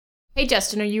Hey,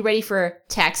 Justin, are you ready for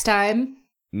tax time?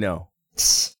 No.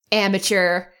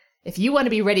 Amateur. If you want to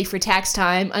be ready for tax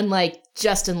time, unlike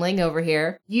Justin Ling over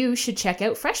here, you should check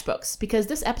out FreshBooks, because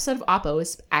this episode of Oppo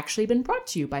has actually been brought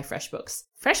to you by FreshBooks.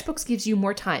 FreshBooks gives you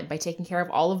more time by taking care of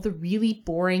all of the really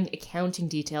boring accounting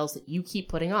details that you keep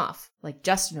putting off, like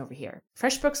Justin over here.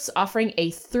 FreshBooks is offering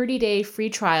a 30-day free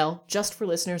trial just for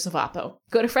listeners of Oppo.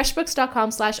 Go to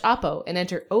freshbooks.com/Oppo and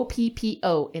enter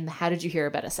OPPO in the How Did You Hear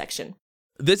About Us section.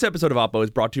 This episode of Oppo is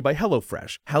brought to you by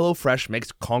HelloFresh. HelloFresh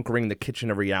makes conquering the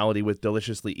kitchen a reality with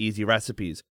deliciously easy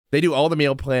recipes. They do all the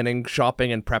meal planning,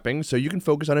 shopping, and prepping so you can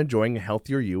focus on enjoying a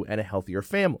healthier you and a healthier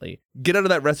family. Get out of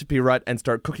that recipe rut and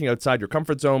start cooking outside your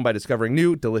comfort zone by discovering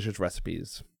new, delicious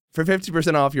recipes. For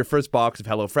 50% off your first box of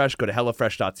HelloFresh, go to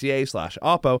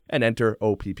hellofresh.ca/Oppo and enter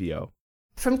OPPO.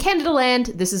 From Canada Land,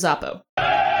 this is Oppo.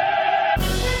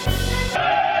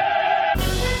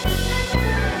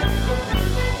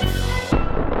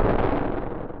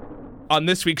 On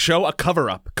this week's show, a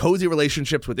cover-up, cozy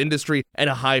relationships with industry, and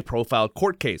a high-profile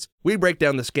court case. We break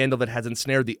down the scandal that has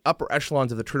ensnared the upper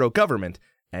echelons of the Trudeau government,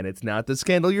 and it's not the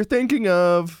scandal you're thinking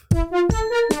of.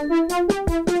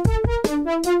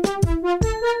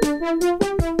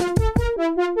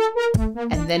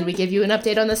 And then we give you an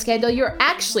update on the scandal you're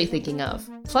actually thinking of.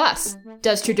 Plus,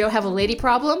 does Trudeau have a lady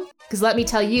problem? Because let me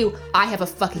tell you, I have a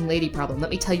fucking lady problem. Let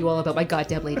me tell you all about my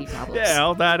goddamn lady problems. Yeah,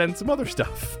 all that and some other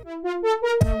stuff.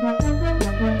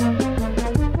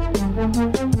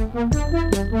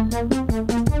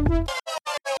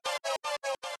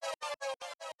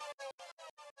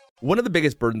 One of the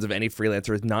biggest burdens of any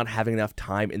freelancer is not having enough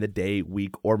time in the day,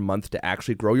 week, or month to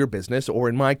actually grow your business, or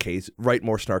in my case, write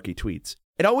more snarky tweets.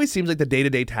 It always seems like the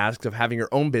day-to-day tasks of having your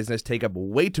own business take up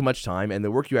way too much time, and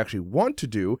the work you actually want to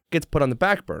do gets put on the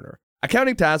back burner.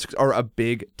 Accounting tasks are a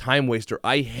big time waster.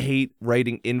 I hate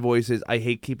writing invoices, I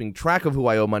hate keeping track of who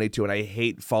I owe money to, and I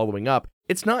hate following up.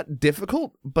 It's not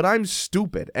difficult, but I'm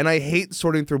stupid, and I hate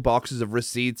sorting through boxes of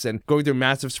receipts and going through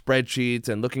massive spreadsheets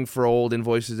and looking for old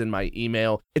invoices in my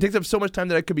email. It takes up so much time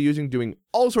that I could be using doing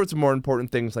all sorts of more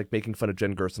important things like making fun of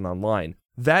Jen Gerson online.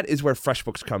 That is where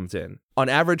FreshBooks comes in. On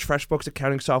average, FreshBooks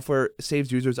accounting software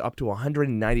saves users up to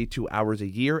 192 hours a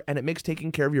year, and it makes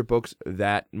taking care of your books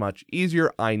that much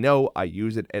easier. I know, I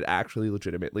use it, it actually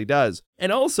legitimately does.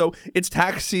 And also, it's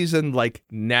tax season like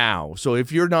now, so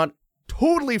if you're not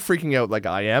totally freaking out like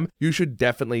I am, you should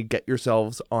definitely get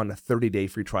yourselves on a 30-day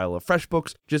free trial of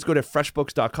FreshBooks. Just go to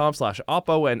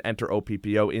freshbooks.com/Oppo and enter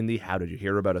OPPO in the How Did You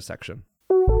Hear About Us section.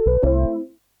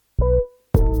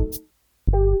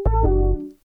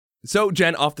 So,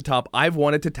 Jen, off the top, I've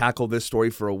wanted to tackle this story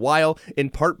for a while,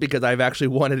 in part because I've actually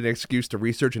wanted an excuse to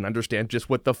research and understand just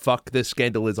what the fuck this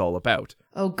scandal is all about.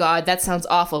 Oh god, that sounds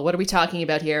awful. What are we talking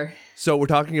about here? So we're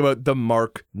talking about the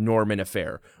Mark Norman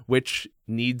affair, which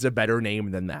needs a better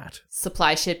name than that.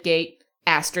 Supply ship gate,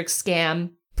 asterisk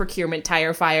scam, procurement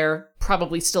tire fire,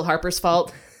 probably still Harper's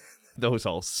fault. Those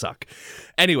all suck.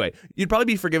 Anyway, you'd probably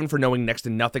be forgiven for knowing next to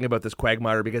nothing about this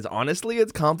quagmire because honestly,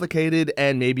 it's complicated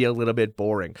and maybe a little bit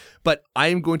boring. But I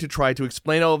am going to try to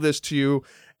explain all of this to you,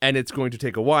 and it's going to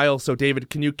take a while. So, David,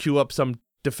 can you cue up some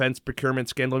defense procurement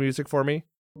scandal music for me?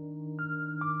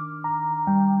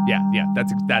 Yeah,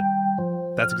 that's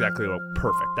exactly what.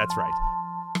 Perfect. That's right.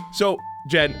 So,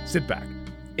 Jen, sit back.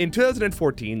 In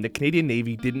 2014, the Canadian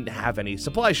Navy didn't have any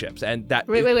supply ships, and that...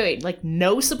 Wait. Like,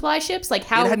 no supply ships? Like,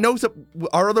 how... It had no...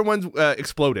 Our other ones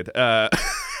exploded,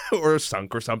 or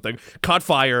sunk or something. Caught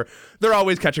fire. They're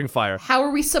always catching fire. How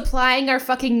are we supplying our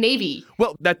fucking Navy?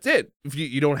 Well, that's it. If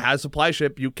you don't have supply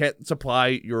ship, you can't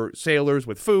supply your sailors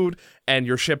with food, and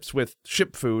your ships with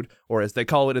ship food, or as they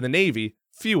call it in the Navy,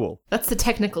 fuel. That's the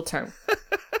technical term.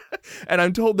 And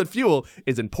I'm told that fuel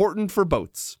is important for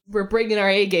boats. We're bringing our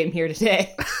A game here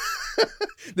today.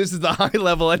 This is the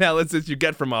high-level analysis you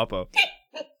get from Oppo.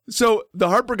 So the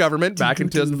Harper government back in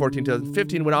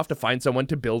 2014-2015 went off to find someone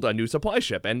to build a new supply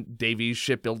ship, and Davies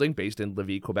Shipbuilding, based in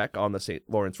Lévis, Quebec on the St.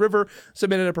 Lawrence River,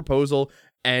 submitted a proposal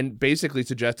and basically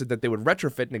suggested that they would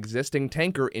retrofit an existing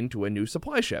tanker into a new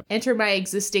supply ship. Enter my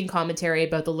existing commentary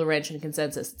about the Laurentian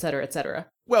Consensus, etc., etc.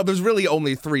 Well, there's really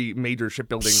only 3 major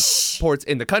shipbuilding ports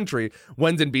in the country.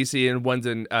 One's in BC and one's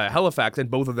in Halifax,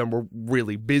 and both of them were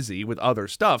really busy with other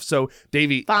stuff. So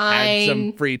Davy had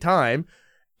some free time.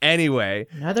 Anyway.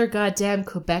 Another goddamn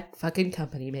Quebec fucking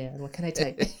company, man. What can I tell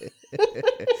you?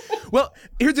 Well,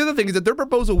 here's the other thing is that their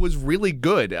proposal was really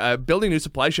good. Building new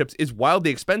supply ships is wildly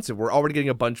expensive. We're already getting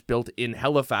a bunch built in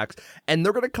Halifax, and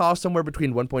they're going to cost somewhere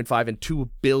between $1.5 and $2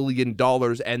 billion,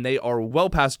 and they are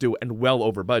well past due and well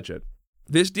over budget.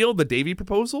 This deal, the Davy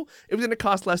proposal, it was going to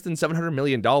cost less than $700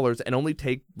 million and only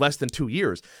take less than 2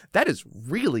 years. That is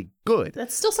really good.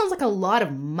 That still sounds like a lot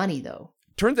of money, though.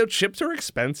 Turns out ships are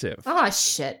expensive. Ah,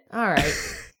 shit. All right.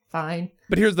 Fine.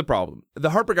 But here's the problem. The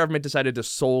Harper government decided to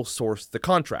sole source the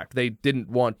contract. They didn't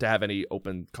want to have any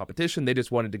open competition. They just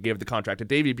wanted to give the contract to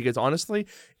Davy because, honestly,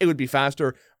 it would be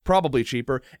faster, probably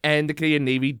cheaper, and the Canadian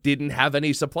Navy didn't have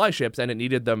any supply ships and it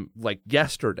needed them like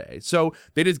yesterday. So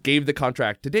they just gave the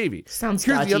contract to Davy. Sounds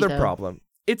Here's dodgy, the other though. problem.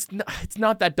 It's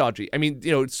not that dodgy. I mean,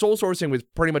 sole sourcing was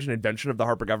pretty much an invention of the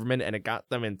Harper government, and it got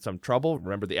them in some trouble.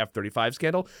 Remember the F-35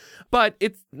 scandal? But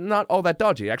it's not all that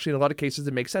dodgy. Actually, in a lot of cases,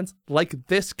 it makes sense, like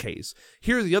this case.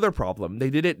 Here's the other problem. They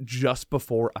did it just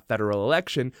before a federal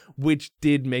election, which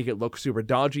did make it look super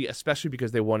dodgy, especially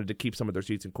because they wanted to keep some of their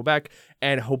seats in Quebec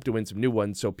and hope to win some new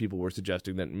ones, so people were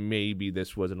suggesting that maybe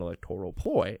this was an electoral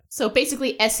ploy. So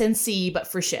basically SNC, but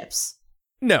for ships.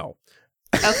 No.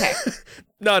 Okay.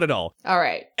 Not at all. All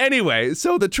right. Anyway,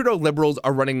 so the Trudeau Liberals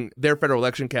are running their federal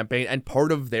election campaign, and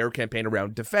part of their campaign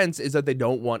around defense is that they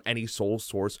don't want any sole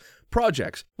source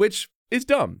projects, which is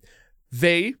dumb.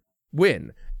 They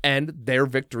win, and their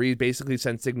victory basically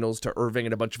sends signals to Irving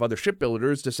and a bunch of other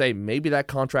shipbuilders to say maybe that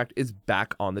contract is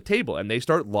back on the table, and they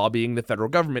start lobbying the federal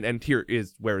government. And here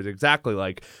is where it's exactly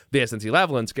like the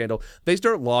SNC-Lavalin scandal. They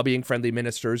start lobbying friendly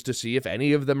ministers to see if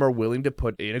any of them are willing to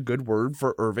put in a good word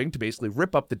for Irving to basically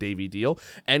rip up the Davy deal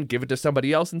and give it to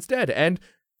somebody else instead. And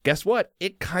guess what?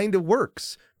 It kind of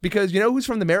works, because you know who's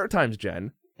from the Maritimes,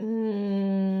 Jen?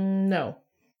 No.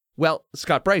 Well,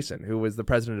 Scott Bryson, who was the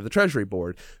president of the Treasury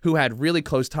Board, who had really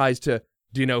close ties to,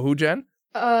 do you know who, Jen?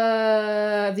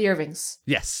 The Irvings.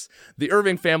 Yes. The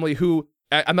Irving family, who,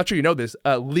 I'm not sure you know this,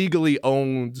 legally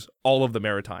owns all of the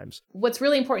Maritimes. What's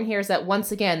really important here is that,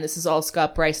 once again, this is all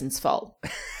Scott Bryson's fault.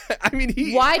 I mean,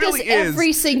 he Why really does every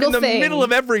is single in the thing, middle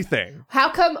of everything. How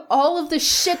come all of the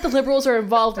shit the Liberals are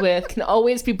involved with can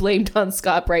always be blamed on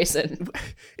Scott Bryson?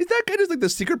 Is that guy just like the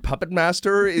secret puppet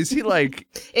master? Is he like...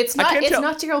 It's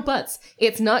not Gerald Butts.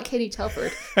 It's not Katie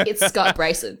Telford. It's Scott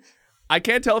Bryson. I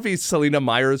can't tell if he's Selena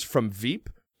Myers from Veep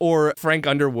or Frank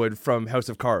Underwood from House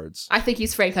of Cards. I think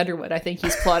he's Frank Underwood. I think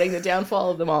he's plotting the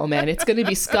downfall of them all, man. It's going to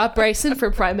be Scott Bryson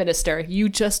for Prime Minister. You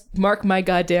just mark my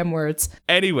goddamn words.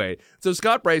 Anyway, so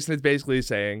Scott Bryson is basically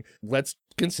saying, let's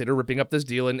consider ripping up this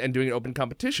deal and doing an open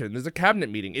competition. There's a cabinet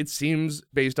meeting. It seems,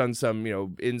 based on some,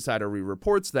 insidery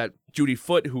reports, that Judy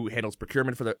Foote, who handles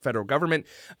procurement for the federal government,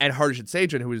 and Harjit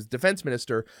Sajjan, who is defense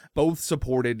minister, both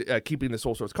supported keeping the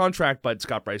sole source contract, but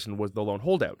Scott Bryson was the lone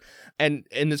holdout. And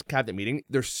in this cabinet meeting,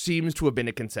 there seems to have been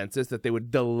a consensus that they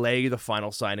would delay the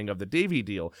final signing of the Davy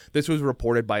deal. This was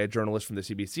reported by a journalist from the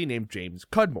CBC named James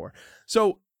Cudmore.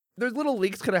 So there's little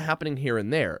leaks kind of happening here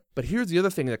and there, but here's the other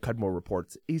thing that Cudmore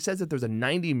reports. He says that there's a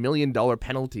 $90 million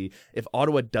penalty if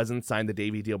Ottawa doesn't sign the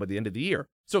Davy deal by the end of the year.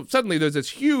 So suddenly there's this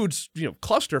huge,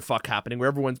 clusterfuck happening where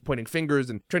everyone's pointing fingers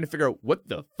and trying to figure out what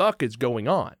the fuck is going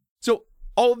on. So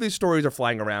all of these stories are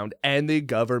flying around, and the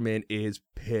government is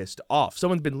pissed off.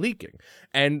 Someone's been leaking,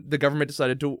 and the government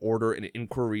decided to order an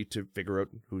inquiry to figure out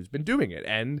who's been doing it.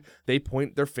 And they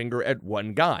point their finger at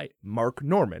one guy, Mark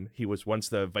Norman. He was once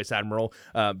the vice admiral,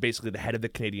 basically the head of the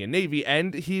Canadian Navy,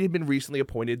 and he had been recently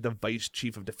appointed the vice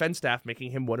chief of defense staff,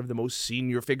 making him one of the most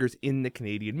senior figures in the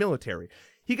Canadian military.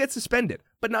 He gets suspended,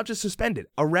 but not just suspended,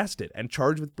 arrested and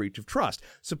charged with breach of trust.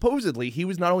 Supposedly, he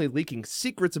was not only leaking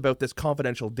secrets about this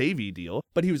confidential Davy deal,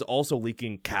 but he was also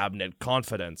leaking cabinet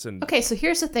confidence. And okay, so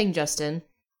here's the thing, Justin.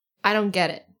 I don't get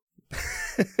it.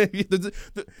 there's a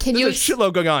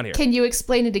shitload going on here. Can you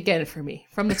explain it again for me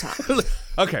from the top?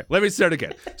 Okay, let me start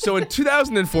again. So in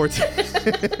 2014,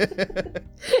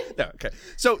 okay.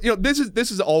 So this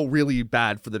is all really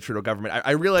bad for the Trudeau government.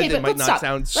 I realize it might not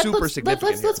sound super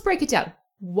significant. Let's break it down.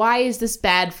 Why is this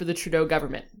bad for the Trudeau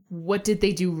government? What did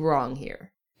they do wrong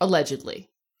here? Allegedly.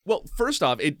 Well, first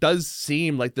off, it does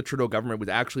seem like the Trudeau government was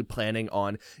actually planning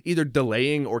on either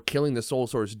delaying or killing the sole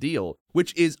source deal,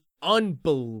 which is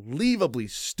unbelievably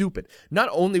stupid. Not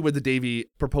only was the Davy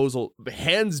proposal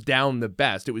hands down the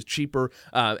best, it was cheaper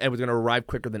and was going to arrive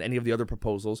quicker than any of the other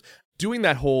proposals. Doing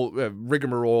that whole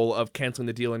rigmarole of canceling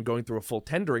the deal and going through a full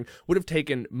tendering would have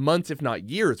taken months, if not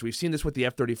years. We've seen this with the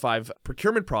F-35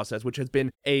 procurement process, which has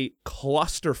been a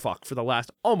clusterfuck for the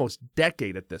last almost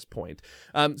decade at this point.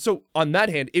 So on that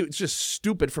hand, it was just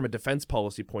stupid from a defense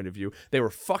policy point of view. They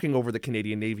were fucking over the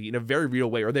Canadian Navy in a very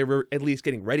real way, or they were at least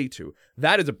getting ready to.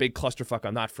 That is a big clusterfuck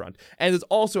on that front. And there's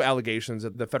also allegations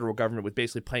that the federal government was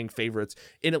basically playing favorites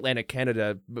in Atlantic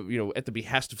Canada, at the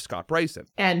behest of Scott Bryson.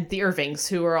 And the Irvings,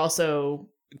 who are also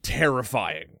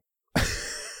terrifying.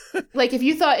 Like if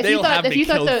you thought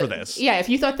for this. Yeah, if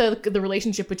you thought the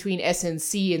relationship between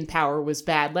SNC and power was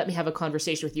bad, let me have a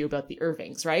conversation with you about the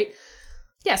Irvings, right?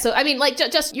 Yeah, so I mean, like,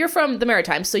 just you're from the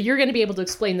Maritimes, so you're going to be able to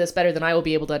explain this better than I will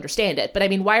be able to understand it. But I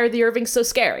mean, why are the Irvings so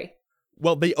scary?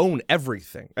 Well, they own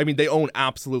everything. I mean, they own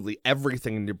absolutely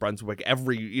everything in New Brunswick.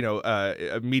 Every,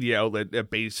 media outlet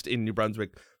based in New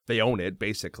Brunswick, they own it,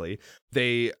 basically.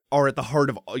 They are at the heart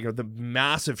of, the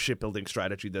massive shipbuilding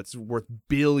strategy that's worth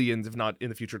billions, if not in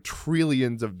the future,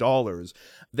 trillions of dollars.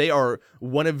 They are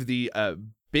one of the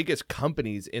biggest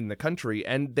companies in the country,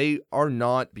 and they are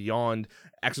not beyond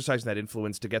exercising that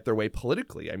influence to get their way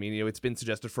politically. I mean, it's been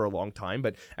suggested for a long time,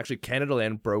 but actually Canada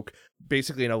Land broke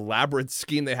basically an elaborate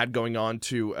scheme they had going on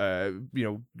to,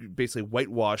 basically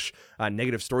whitewash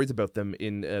negative stories about them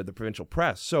in the provincial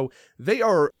press. So they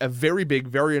are a very big,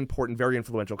 very important, very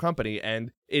influential company,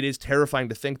 and it is terrifying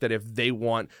to think that if they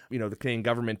want, the Canadian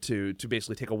government to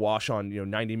basically take a wash on,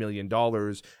 $90 million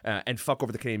and fuck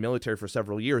over the Canadian military for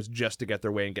several years just to get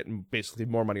their way and get basically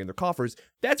more money in their coffers,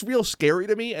 that's real scary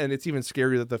to me. And it's even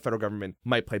scarier that the federal government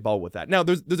might play ball with that. Now,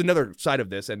 there's another side of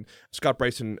this, and Scott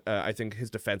Bryson, I think his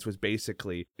defense was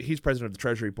basically, he's president of the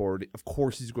Treasury Board. Of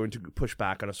course, he's going to push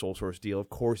back on a sole source deal. Of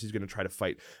course, he's going to try to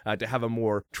fight to have a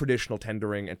more traditional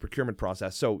tendering and procurement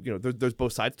process. So, there's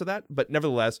both sides to that. But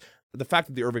nevertheless, the fact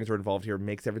that the Irvings are involved here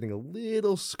makes everything a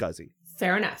little scuzzy.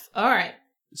 Fair enough. All right.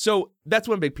 So that's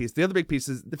one big piece. The other big piece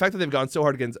is the fact that they've gone so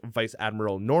hard against Vice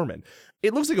Admiral Norman.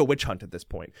 It looks like a witch hunt at this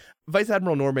point. Vice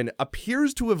Admiral Norman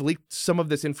appears to have leaked some of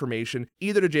this information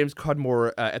either to James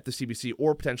Cudmore at the CBC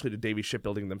or potentially to Davy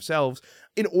Shipbuilding themselves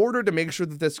in order to make sure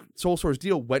that this sole source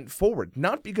deal went forward.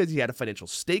 Not because he had a financial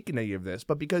stake in any of this,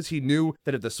 but because he knew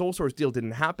that if the sole source deal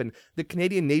didn't happen, the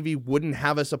Canadian Navy wouldn't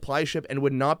have a supply ship and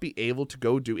would not be able to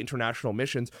go do international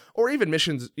missions or even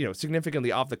missions,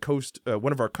 significantly off the coast,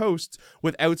 one of our coasts,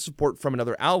 without support from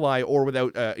another ally or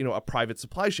without, a private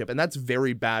supply ship. And that's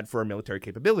very bad for our military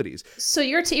capabilities. So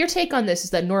your take on this is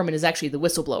that Norman is actually the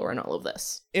whistleblower in all of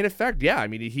this. In effect, yeah. I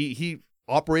mean, he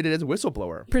operated as a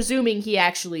whistleblower. Presuming he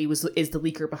actually is the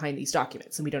leaker behind these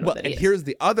documents, and we don't know that he is. And here's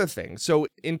the other thing. So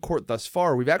in court thus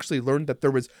far, we've actually learned that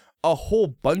there was a whole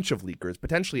bunch of leakers,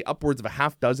 potentially upwards of a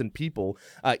half dozen people,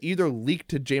 either leaked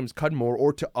to James Cudmore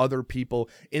or to other people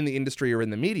in the industry or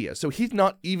in the media. So he's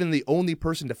not even the only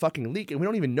person to fucking leak, and we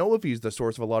don't even know if he's the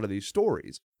source of a lot of these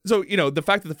stories. So, the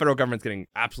fact that the federal government's getting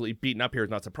absolutely beaten up here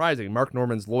is not surprising. Mark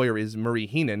Norman's lawyer is Marie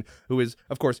Heenan, who is,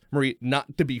 of course, Marie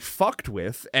not to be fucked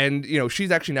with, and,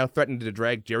 she's actually now threatened to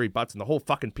drag Jerry Butts and the whole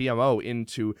fucking PMO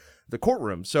into the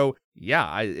courtroom. So,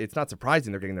 yeah, it's not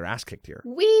surprising they're getting their ass kicked here.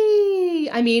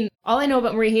 I mean, all I know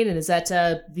about Marie Heenan is that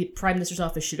the Prime Minister's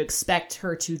office should expect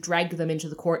her to drag them into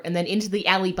the court and then into the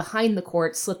alley behind the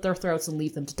court, slit their throats and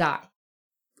leave them to die.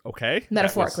 Okay.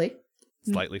 Metaphorically.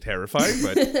 Slightly terrifying,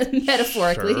 but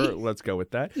metaphorically. Sure, let's go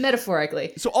with that.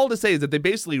 Metaphorically. So all to say is that they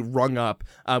basically rung up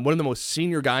one of the most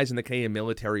senior guys in the Canadian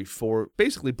military for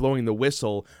basically blowing the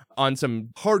whistle on some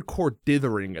hardcore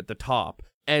dithering at the top.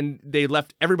 And they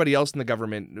left everybody else in the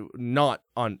government not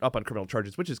up on criminal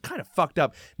charges, which is kind of fucked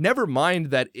up. Never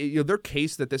mind that their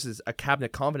case that this is a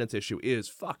cabinet confidence issue is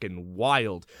fucking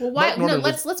wild. Well, why? No,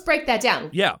 let's break that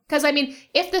down. Yeah, because I mean,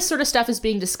 if this sort of stuff is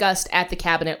being discussed at the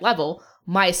cabinet level,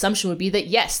 my assumption would be that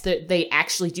yes, that they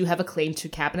actually do have a claim to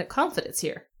cabinet confidence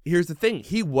here. Here's the thing.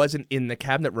 He wasn't in the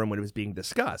cabinet room when it was being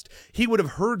discussed. He would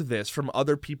have heard this from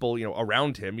other people,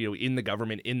 around him, in the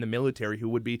government, in the military, who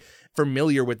would be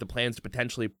familiar with the plans to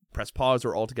potentially press pause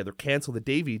or altogether cancel the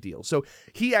Davy deal. So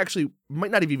he actually might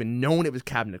not have even known it was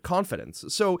cabinet confidence.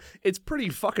 So it's pretty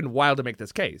fucking wild to make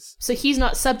this case. So he's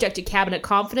not subject to cabinet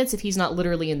confidence if he's not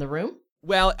literally in the room?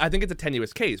 Well, I think it's a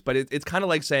tenuous case, but it's kind of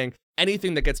like saying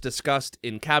anything that gets discussed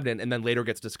in cabinet and then later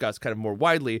gets discussed kind of more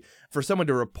widely, for someone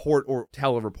to report or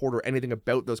tell a reporter anything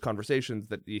about those conversations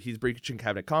that he's breaching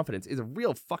cabinet confidence is a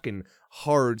real fucking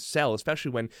hard sell, especially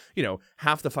when,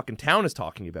 half the fucking town is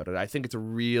talking about it. I think it's a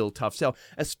real tough sell,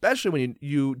 especially when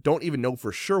you don't even know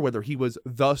for sure whether he was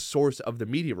the source of the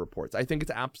media reports. I think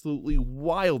it's absolutely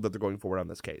wild that they're going forward on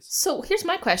this case. So here's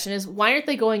my question is, why aren't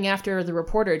they going after the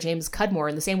reporter, James Cudmore,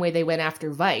 in the same way they went after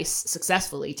Vice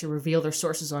successfully to reveal their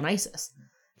sources on ISIS?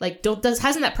 Like,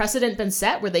 hasn't that precedent been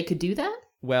set where they could do that?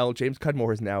 Well, James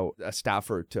Cudmore is now a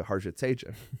staffer to Harjit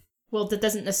Sajjan. Well, that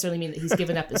doesn't necessarily mean that he's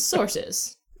given up his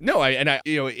sources. No,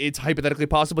 it's hypothetically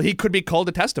possible he could be called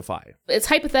to testify. It's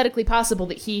hypothetically possible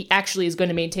that he actually is going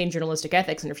to maintain journalistic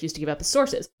ethics and refuse to give up his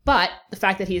sources. But the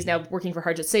fact that he is now working for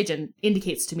Harjit Sajjan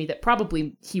indicates to me that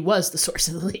probably he was the source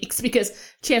of the leaks, because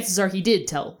chances are he did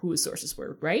tell who his sources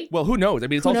were, right? Well, who knows? I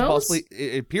mean, it's Who also knows? possibly,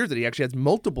 it appears that he actually has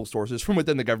multiple sources from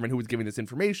within the government who was giving this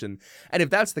information. And if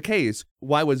that's the case,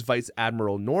 why was Vice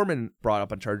Admiral Norman brought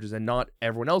up on charges and not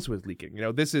everyone else who was leaking? You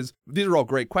know, these are all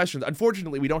great questions.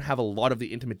 Unfortunately, we don't have a lot of the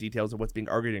intimate details of what's being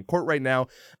argued in court right now,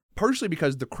 partially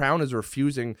because the Crown is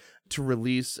refusing to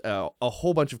release a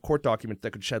whole bunch of court documents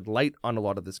that could shed light on a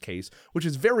lot of this case, which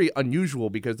is very unusual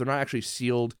because they're not actually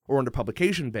sealed or under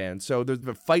publication ban. So there's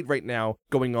a fight right now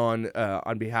going on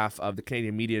behalf of the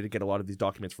Canadian media to get a lot of these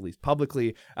documents released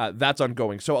publicly. That's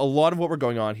ongoing. So a lot of what we're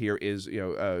going on here is,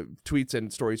 tweets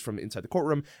and stories from inside the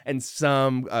courtroom and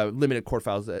some limited court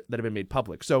files that have been made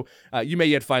public. So you may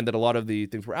yet find that a lot of the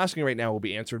things we're asking right now will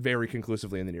be answered very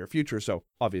conclusively in the near future. So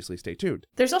obviously stay tuned.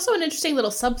 There's also an interesting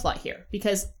little subplot here,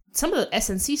 because some of the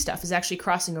SNC stuff is actually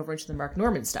crossing over into the Mark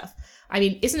Norman stuff. I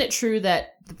mean, isn't it true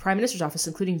that the Prime Minister's office,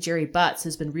 including Jerry Butts,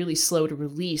 has been really slow to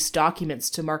release documents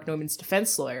to Mark Norman's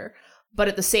defense lawyer, but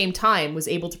at the same time was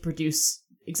able to produce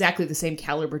exactly the same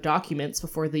caliber documents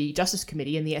before the Justice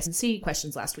Committee and the SNC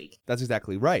questions last week? That's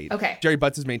exactly right. Okay. Jerry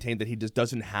Butts has maintained that he just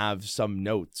doesn't have some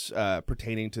notes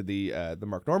pertaining to the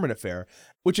Mark Norman affair,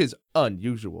 which is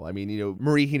unusual. I mean,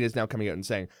 Marie Heaney is now coming out and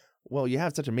saying, well, you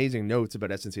have such amazing notes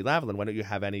about SNC-Lavalin. Why don't you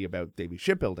have any about Davie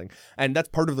Shipbuilding? And that's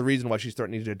part of the reason why she's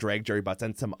starting to drag Jerry Butts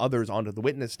and some others onto the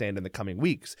witness stand in the coming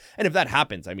weeks. And if that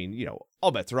happens, I mean,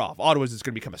 all bets are off. Ottawa's just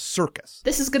going to become a circus.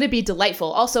 This is going to be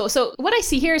delightful. Also, so what I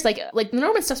see here is like the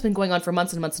Norman stuff's been going on for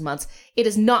months and months and months. It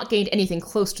has not gained anything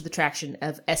close to the traction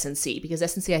of SNC, because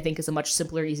SNC, I think, is a much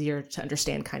simpler, easier to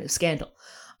understand kind of scandal.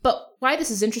 But why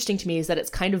this is interesting to me is that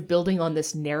it's kind of building on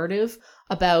this narrative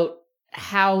about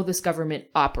how this government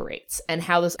operates and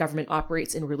how this government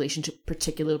operates in relation to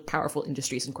particular powerful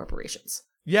industries and corporations.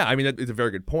 Yeah, I mean, it's a very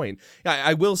good point.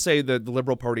 I will say that the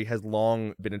Liberal Party has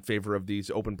long been in favor of these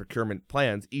open procurement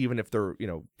plans, even if they're,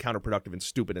 counterproductive and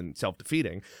stupid and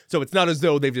self-defeating. So it's not as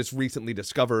though they've just recently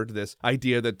discovered this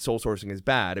idea that sole sourcing is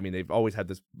bad. I mean, they've always had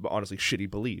this honestly shitty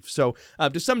belief. So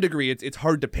to some degree, it's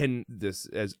hard to pin this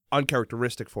as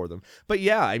uncharacteristic for them. But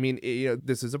yeah, I mean,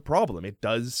 this is a problem. It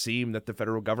does seem that the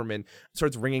federal government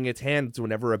starts wringing its hands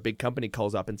whenever a big company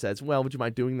calls up and says, well, would you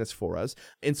mind doing this for us?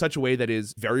 In such a way that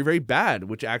is very, very bad,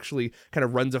 which actually kind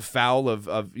of runs afoul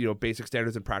of basic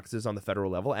standards and practices on the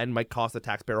federal level and might cost the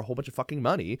taxpayer a whole bunch of fucking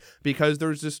money because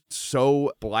they're just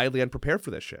so blithely unprepared for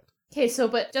this shit. Okay,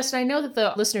 but Justin, I know that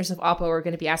the listeners of Oppo are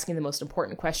going to be asking the most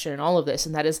important question in all of this,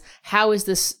 and that is, how is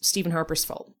this Stephen Harper's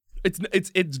fault?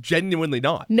 It's genuinely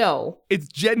not. No. It's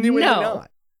genuinely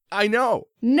not. I know.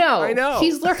 No. I know.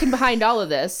 He's lurking behind all of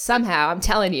this somehow, I'm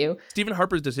telling you. Stephen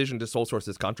Harper's decision to sole source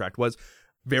this contract was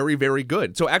very, very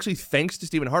good. So actually, thanks to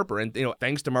Stephen Harper and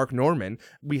thanks to Mark Norman,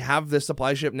 we have this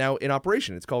supply ship now in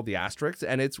operation. It's called the Asterix,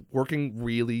 and it's working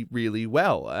really, really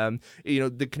well.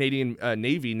 The Canadian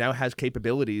Navy now has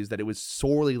capabilities that it was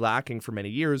sorely lacking for many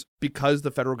years because the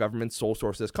federal government sole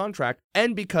sourced this contract,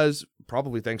 and because,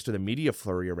 probably thanks to the media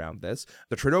flurry around this,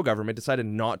 the Trudeau government decided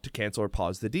not to cancel or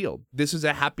pause the deal. This is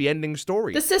a happy ending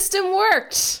story. The system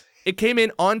worked. It came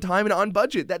in on time and on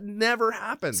budget. That never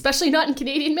happened. Especially not in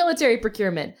Canadian military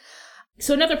procurement.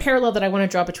 So another parallel that I want to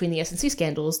draw between the SNC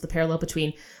scandal is the parallel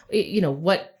between,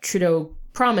 what Trudeau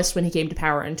promised when he came to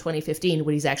power in 2015 and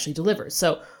what he's actually delivered.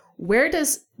 So where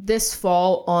does this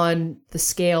fall on the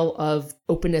scale of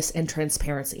openness and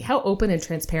transparency? How open and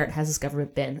transparent has this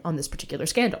government been on this particular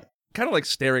scandal? Kind of like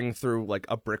staring through like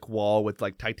a brick wall with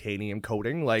like titanium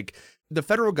coating. Like, the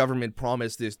federal government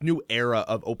promised this new era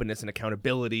of openness and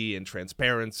accountability and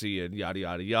transparency and yada,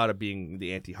 yada, yada, being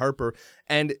the anti-Harper.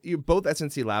 And both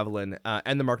SNC-Lavalin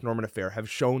and the Mark Norman affair have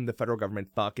shown the federal government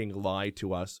fucking lie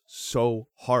to us so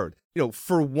hard.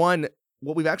 For one,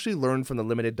 what we've actually learned from the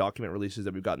limited document releases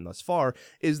that we've gotten thus far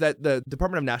is that the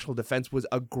Department of National Defense was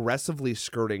aggressively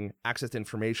skirting access to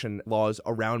information laws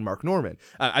around Mark Norman.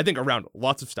 I think around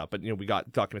lots of stuff, but we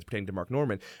got documents pertaining to Mark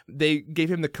Norman. They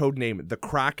gave him the code name the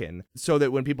Kraken so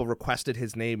that when people requested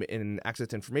his name in access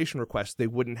to information requests, they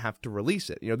wouldn't have to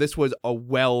release it. This was a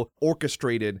well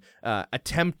orchestrated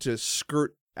attempt to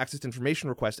skirt access to information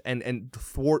requests and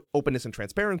thwart openness and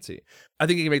transparency. I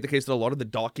think you can make the case that a lot of the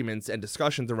documents and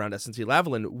discussions around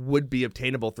SNC-Lavalin would be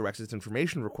obtainable through access to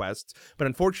information requests, but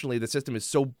unfortunately the system is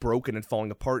so broken and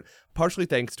falling apart, partially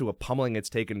thanks to a pummeling it's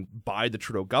taken by the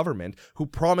Trudeau government, who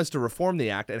promised to reform the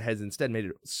act and has instead made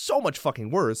it so much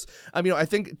fucking worse. I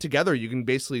think together you can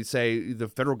basically say the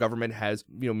federal government has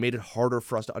made it harder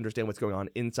for us to understand what's going on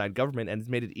inside government, and has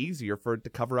made it easier for it to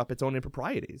cover up its own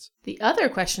improprieties. The other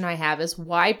question I have is,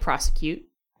 why prosecute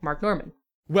Mark Norman?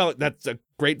 Well, that's a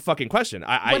great fucking question.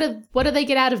 What do they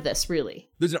get out of this, really?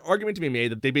 There's an argument to be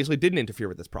made that they basically didn't interfere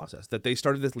with this process, that they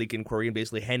started this leak inquiry and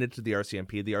basically handed it to the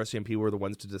RCMP. The RCMP were the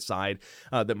ones to decide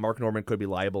that Mark Norman could be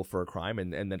liable for a crime,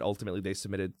 and then ultimately they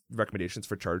submitted recommendations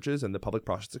for charges, and the Public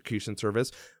Prosecution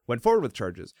Service went forward with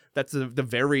charges. That's the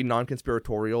very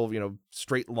non-conspiratorial,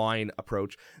 straight line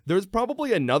approach. There's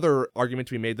probably another argument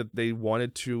to be made that they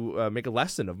wanted to make a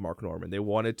lesson of Mark Norman. They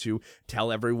wanted to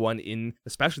tell everyone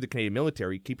especially the Canadian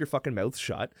military, keep your fucking mouths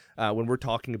shut when we're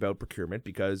talking about procurement,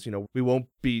 because, we won't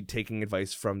be taking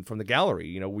advice from the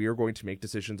gallery. We are going to make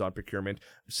decisions on procurement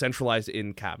centralized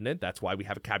in cabinet. That's why we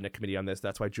have a cabinet committee on this.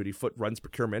 That's why Judy Foote runs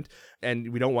procurement,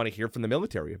 and we don't want to hear from the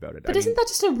military about it. But isn't that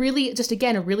just a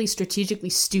really strategically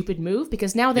stupid move?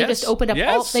 Because now they've just opened up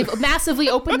they've massively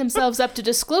opened themselves up to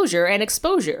disclosure and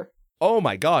exposure. Oh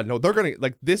my God, no, they're going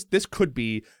to, this could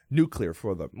be nuclear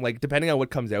for them. Depending on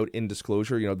what comes out in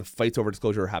disclosure, the fights over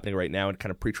disclosure are happening right now in kind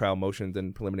of pretrial motions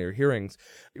and preliminary hearings.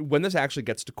 When this actually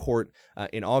gets to court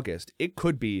in August, it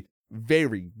could be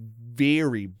very,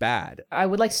 very bad. I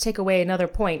would like to take away another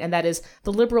point, and that is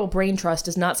the Liberal brain trust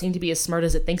does not seem to be as smart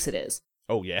as it thinks it is.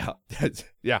 Oh, yeah.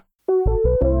 Yeah.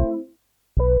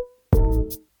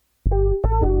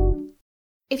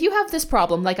 If you have this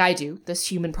problem, like I do, this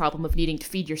human problem of needing to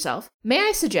feed yourself, may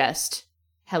I suggest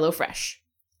HelloFresh?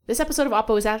 This episode of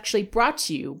Oppo is actually brought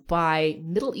to you by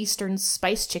Middle Eastern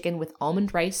spiced chicken with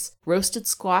almond rice, roasted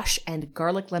squash, and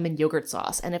garlic lemon yogurt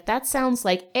sauce. And if that sounds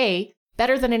like A,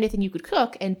 better than anything you could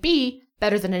cook, and B,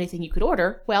 better than anything you could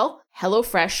order, well,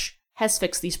 HelloFresh has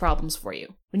fixed these problems for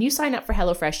you. When you sign up for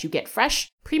HelloFresh, you get fresh,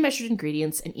 pre-measured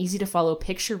ingredients and easy-to-follow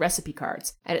picture recipe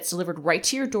cards, and it's delivered right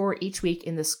to your door each week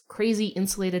in this crazy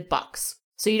insulated box.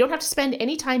 So you don't have to spend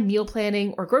any time meal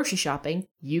planning or grocery shopping.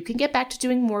 You can get back to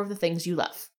doing more of the things you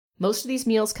love. Most of these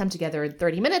meals come together in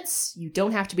 30 minutes. You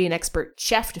don't have to be an expert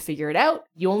chef to figure it out.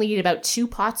 You only need about 2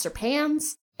 pots or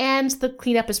pans, and the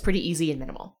cleanup is pretty easy and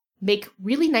minimal. Make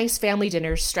really nice family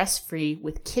dinners stress-free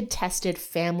with kid-tested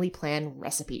family plan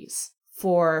recipes.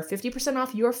 For 50%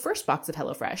 off your first box of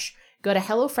HelloFresh, go to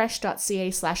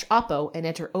hellofresh.ca/oppo and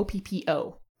enter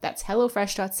OPPO. That's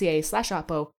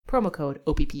hellofresh.ca/oppo, promo code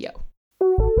OPPO.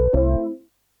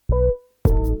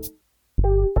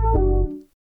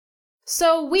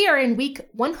 So we are in week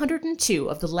 102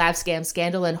 of the lab scam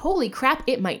scandal, and holy crap,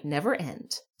 it might never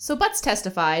end. So Butts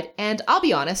testified, and I'll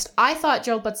be honest, I thought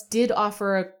Gerald Butts did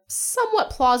offer a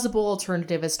somewhat plausible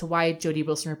alternative as to why Jody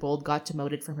Wilson-Raybould got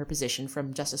demoted from her position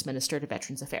from Justice Minister to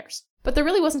Veterans Affairs. But there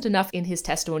really wasn't enough in his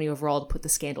testimony overall to put the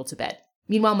scandal to bed.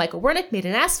 Meanwhile, Michael Wernick made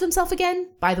an ass of himself again.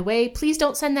 By the way, please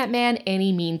don't send that man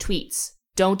any mean tweets.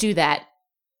 Don't do that.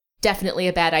 Definitely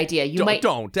a bad idea.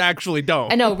 Actually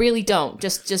don't. I know, really don't.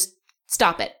 Just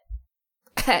stop it.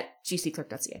 At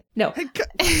gcclerk.ca. No.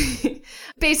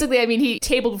 Basically, he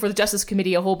tabled before the Justice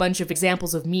Committee a whole bunch of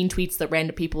examples of mean tweets that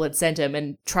random people had sent him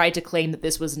and tried to claim that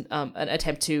this was an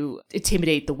attempt to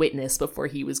intimidate the witness before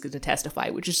he was going to testify,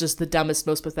 which is just the dumbest,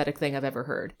 most pathetic thing I've ever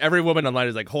heard. Every woman online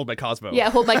is like, hold my Cosmo. Yeah,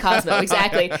 hold my Cosmo,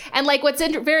 exactly. And what's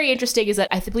very interesting is that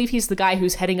I believe he's the guy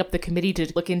who's heading up the committee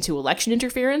to look into election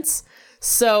interference.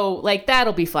 So,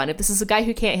 that'll be fun. If this is a guy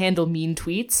who can't handle mean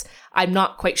tweets, I'm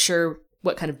not quite sure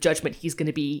what kind of judgment he's going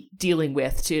to be dealing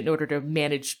with in order to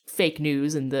manage fake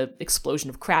news and the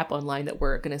explosion of crap online that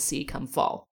we're going to see come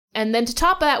fall. And then to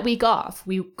top that week off,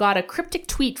 we got a cryptic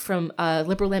tweet from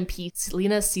Liberal MP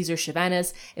Selena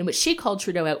Caesar-Chavannes in which she called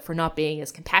Trudeau out for not being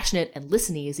as compassionate and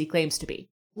listening as he claims to be.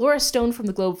 Laura Stone from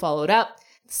The Globe followed up.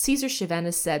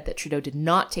 Caesar-Chavannes said that Trudeau did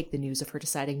not take the news of her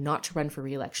deciding not to run for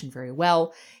re-election very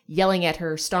well, yelling at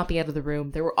her, stomping out of the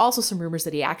room. There were also some rumors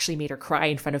that he actually made her cry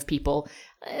in front of people.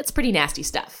 It's pretty nasty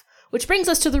stuff. Which brings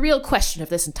us to the real question of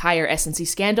this entire SNC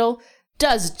scandal.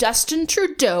 Does Justin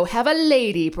Trudeau have a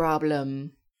lady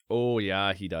problem? Oh,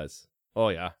 yeah, he does. Oh,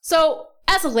 yeah. So,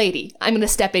 as a lady, I'm going to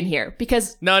step in here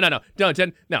because... No,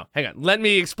 Jen, hang on. Let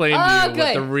me explain to you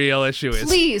what the real issue is.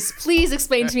 Please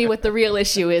explain to me what the real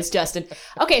issue is, Justin.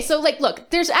 Okay, so look,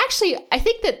 there's actually, I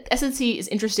think that SNC is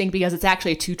interesting because it's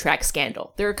actually a 2-track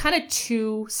scandal. There are kind of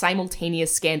 2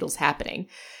 simultaneous scandals happening.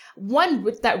 One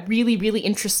that really, really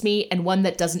interests me and one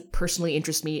that doesn't personally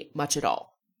interest me much at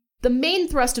all. The main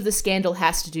thrust of the scandal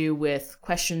has to do with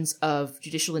questions of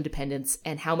judicial independence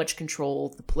and how much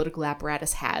control the political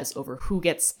apparatus has over who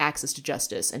gets access to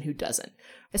justice and who doesn't,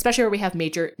 especially where we have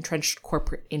major entrenched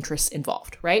corporate interests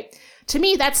involved, right? To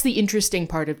me, that's the interesting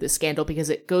part of this scandal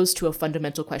because it goes to a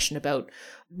fundamental question about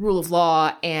rule of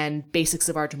law and basics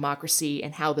of our democracy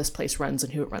and how this place runs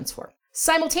and who it runs for.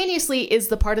 Simultaneously is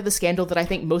the part of the scandal that I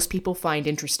think most people find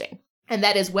interesting, and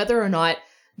that is whether or not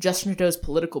Justin Trudeau's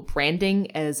political branding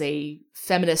as a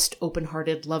feminist,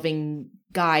 open-hearted, loving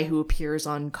guy who appears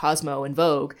on Cosmo and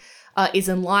Vogue is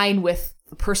in line with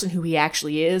the person who he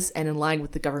actually is and in line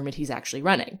with the government he's actually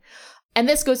running. And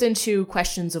this goes into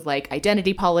questions of like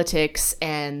identity politics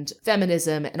and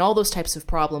feminism and all those types of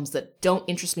problems that don't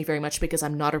interest me very much because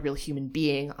I'm not a real human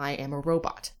being. I am a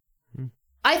robot.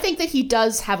 I think that he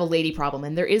does have a lady problem,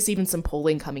 and there is even some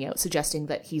polling coming out suggesting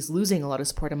that he's losing a lot of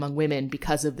support among women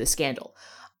because of this scandal.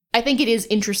 I think it is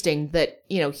interesting that,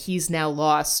 he's now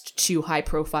lost 2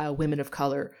 high-profile women of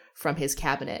color from his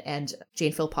cabinet, and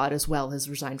Jane Philpott as well has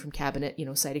resigned from cabinet,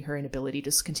 citing her inability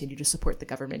to continue to support the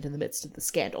government in the midst of the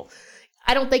scandal.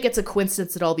 I don't think it's a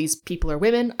coincidence that all these people are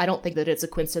women. I don't think that it's a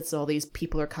coincidence that all these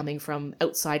people are coming from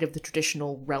outside of the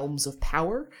traditional realms of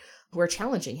power who are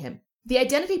challenging him. The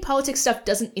identity politics stuff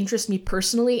doesn't interest me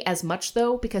personally as much,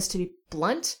 though, because to be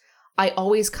blunt, I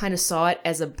always kind of saw it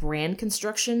as a brand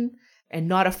construction and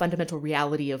not a fundamental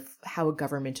reality of how a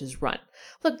government is run.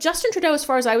 Look, Justin Trudeau, as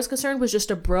far as I was concerned, was just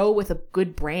a bro with a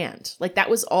good brand. Like, that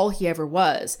was all he ever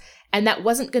was. And that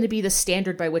wasn't going to be the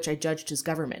standard by which I judged his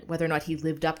government, whether or not he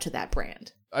lived up to that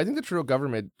brand. I think the Trudeau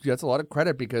government gets a lot of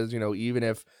credit because, even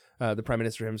if the prime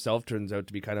minister himself turns out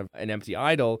to be kind of an empty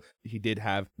idol, he did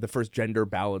have the first gender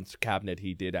balanced cabinet.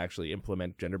 He did actually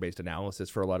implement gender-based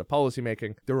analysis for a lot of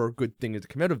policymaking. There were good things to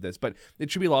come out of this, but it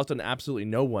should be lost on absolutely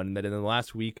no one that in the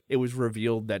last week, it was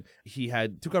revealed that he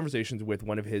had 2 conversations with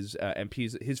one of his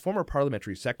MPs, his former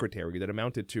parliamentary secretary, that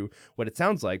amounted to what it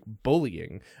sounds like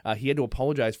bullying. He had to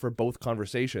apologize for both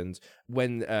conversations.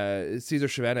 When Cesar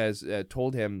Chavez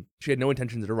told him she had no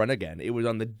intention to run again, it was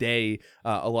on the day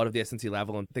a lot of the SNC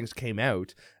Lavalin things came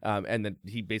out, and then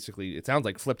he basically, it sounds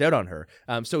like, flipped out on her.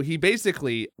 So he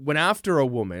basically went after a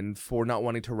woman for not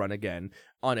wanting to run again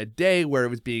on a day where it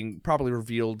was being properly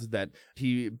revealed that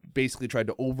he basically tried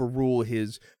to overrule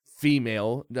his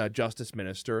female justice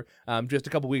minister just a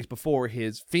couple weeks before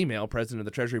his female president of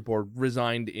the Treasury Board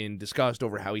resigned in disgust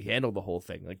over how he handled the whole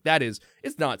thing. Like,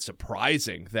 it's not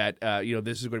surprising that,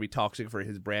 this is going to be toxic for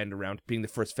his brand around being the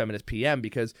first feminist PM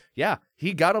because, yeah,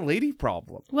 he got a lady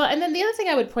problem. Well, and then the other thing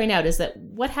I would point out is that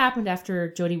what happened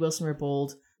after Jody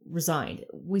Wilson-Raybould resigned,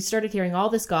 we started hearing all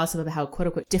this gossip about how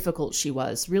quote-unquote difficult she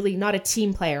was, really not a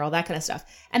team player, all that kind of stuff.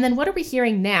 And then what are we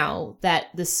hearing now that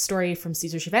this story from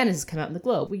Cesar Chavez has come out in the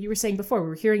Globe? What you were saying before, we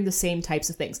were hearing the same types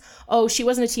of things. Oh, she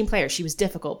wasn't a team player, she was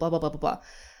difficult, blah, blah, blah, blah, blah.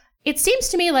 It seems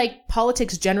to me like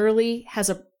politics generally has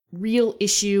a real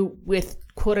issue with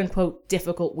quote-unquote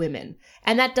difficult women.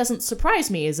 And that doesn't surprise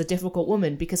me as a difficult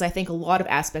woman because I think a lot of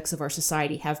aspects of our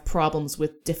society have problems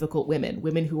with difficult women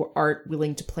who aren't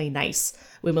willing to play nice,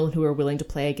 women who are willing to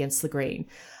play against the grain.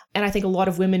 And I think a lot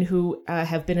of women who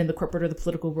have been in the corporate or the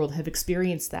political world have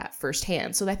experienced that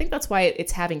firsthand. So I think that's why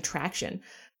it's having traction.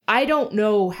 I don't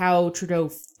know how Trudeau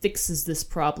fixes this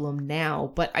problem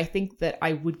now, but I think that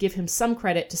I would give him some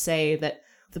credit to say that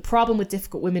the problem with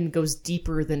difficult women goes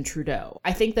deeper than Trudeau.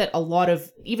 I think that a lot of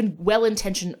even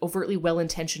well-intentioned, overtly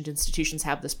well-intentioned institutions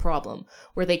have this problem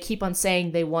where they keep on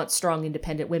saying they want strong,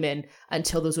 independent women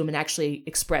until those women actually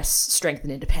express strength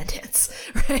and independence,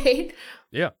 right?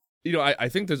 Yeah. I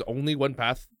think there's only one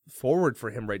path forward for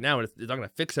him right now, and it's not going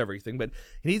to fix everything, but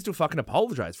he needs to fucking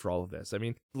apologize for all of this. I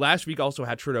mean, last week also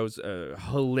had Trudeau's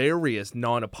hilarious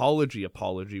non-apology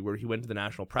apology where he went to the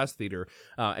National Press Theatre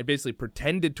and basically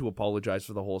pretended to apologize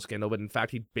for the whole scandal, but in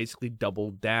fact, he basically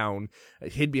doubled down,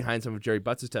 hid behind some of Jerry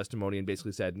Butts' testimony and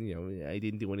basically said, I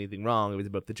didn't do anything wrong, it was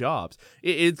about the jobs.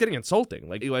 It's getting insulting.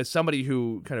 Like, as somebody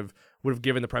who kind of would have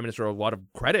given the Prime Minister a lot of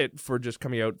credit for just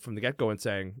coming out from the get-go and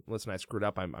saying, listen, I screwed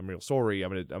up, I'm real sorry,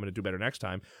 I'm gonna do better next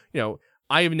time.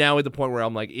 I am now at the point where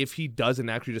I'm like, if he doesn't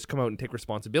actually just come out and take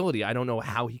responsibility, I don't know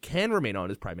how he can remain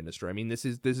on as Prime Minister. I mean, this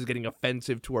is getting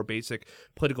offensive to our basic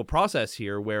political process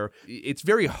here, where it's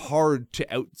very hard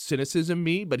to out cynicism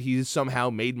me, but he's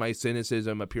somehow made my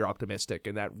cynicism appear optimistic,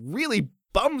 and that really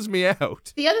bums me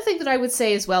out. The other thing that I would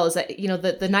say as well is that,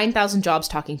 the 9,000 jobs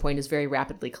talking point is very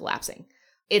rapidly collapsing.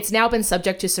 It's now been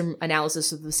subject to some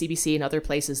analysis of the CBC and other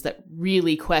places that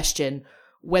really question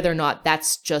whether or not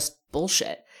that's just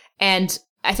bullshit. And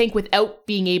I think without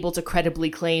being able to credibly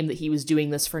claim that he was doing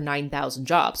this for 9,000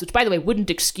 jobs, which, by the way, wouldn't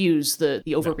excuse the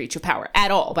overreach of power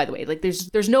at all, by the way. Like,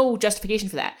 there's no justification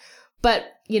for that. But,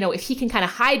 if he can kind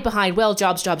of hide behind, well,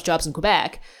 jobs in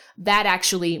Quebec, that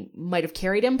actually might have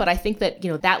carried him. But I think that,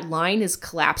 that line is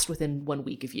collapsed within 1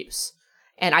 week of use.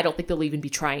 And I don't think they'll even be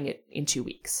trying it in 2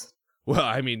 weeks. Well,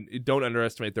 I mean, don't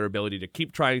underestimate their ability to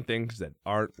keep trying things that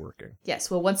aren't working.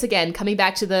 Yes, well, once again, coming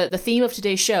back to the theme of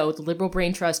today's show, the liberal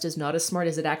brain trust is not as smart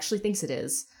as it actually thinks it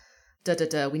is.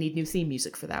 We need new theme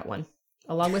music for that one.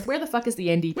 Along with, where the fuck is the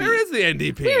NDP? Where is the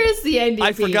NDP? Where is the NDP?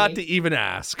 I forgot to even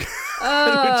ask, which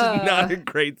is not a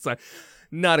great sign.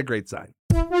 Not a great sign.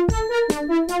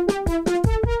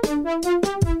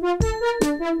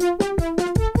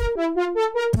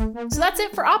 So that's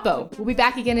it for Oppo. We'll be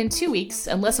back again in 2 weeks,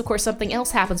 unless, of course, something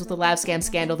else happens with the LavScam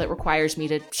scandal that requires me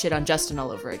to shit on Justin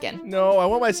all over again. No, I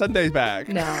want my Sundays back.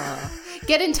 No.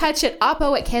 Get in touch at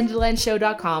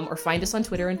oppo@CanadaLandShow.com or find us on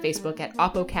Twitter and Facebook at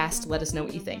OppoCast. Let us know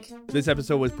what you think. This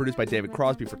episode was produced by David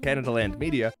Crosby for Canada Land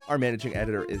Media. Our managing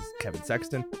editor is Kevin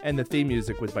Sexton, and the theme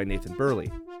music was by Nathan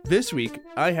Burley. This week,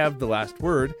 I have the last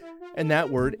word, and that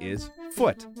word is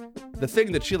foot. The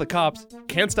thing that Sheila Copps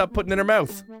can't stop putting in her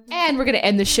mouth. And we're going to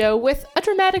end the show with a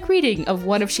dramatic reading of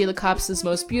one of Sheila Copps'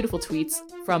 most beautiful tweets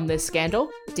from this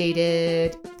scandal,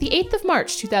 dated the 8th of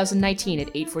March, 2019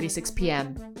 at 8:46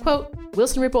 p.m. Quote,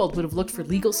 Wilson Raybould would have looked for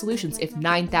legal solutions if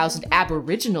 9,000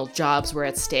 Aboriginal jobs were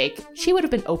at stake. She would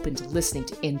have been open to listening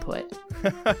to input.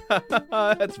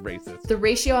 That's racist. The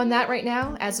ratio on that right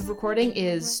now, as of recording,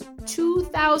 is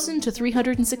 2,000 to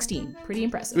 316. Pretty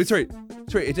impressive. Wait, sorry,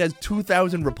 it has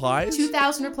 2,000 replies?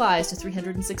 2,000 replies to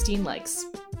 316 likes.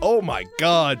 Oh my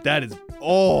god, that is...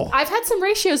 Oh. I've had some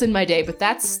ratios in my day, but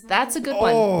that's a good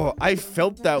one. Oh, I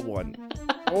felt that one.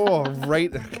 Oh,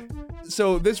 right.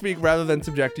 So this week, rather than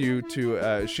subject you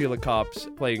to Sheila Copps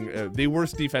playing the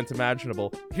worst defense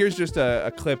imaginable, here's just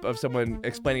a clip of someone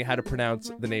explaining how to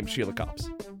pronounce the name Sheila Copps.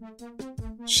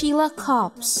 Sheila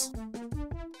Copps.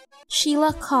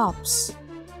 Sheila Copps.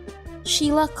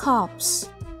 Sheila Copps.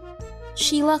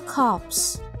 Sheila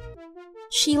Copps.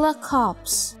 Sheila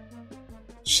Copps.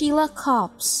 Sheila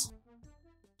Copps.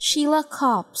 Sheila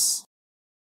Copps.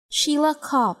 Sheila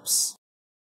Copps.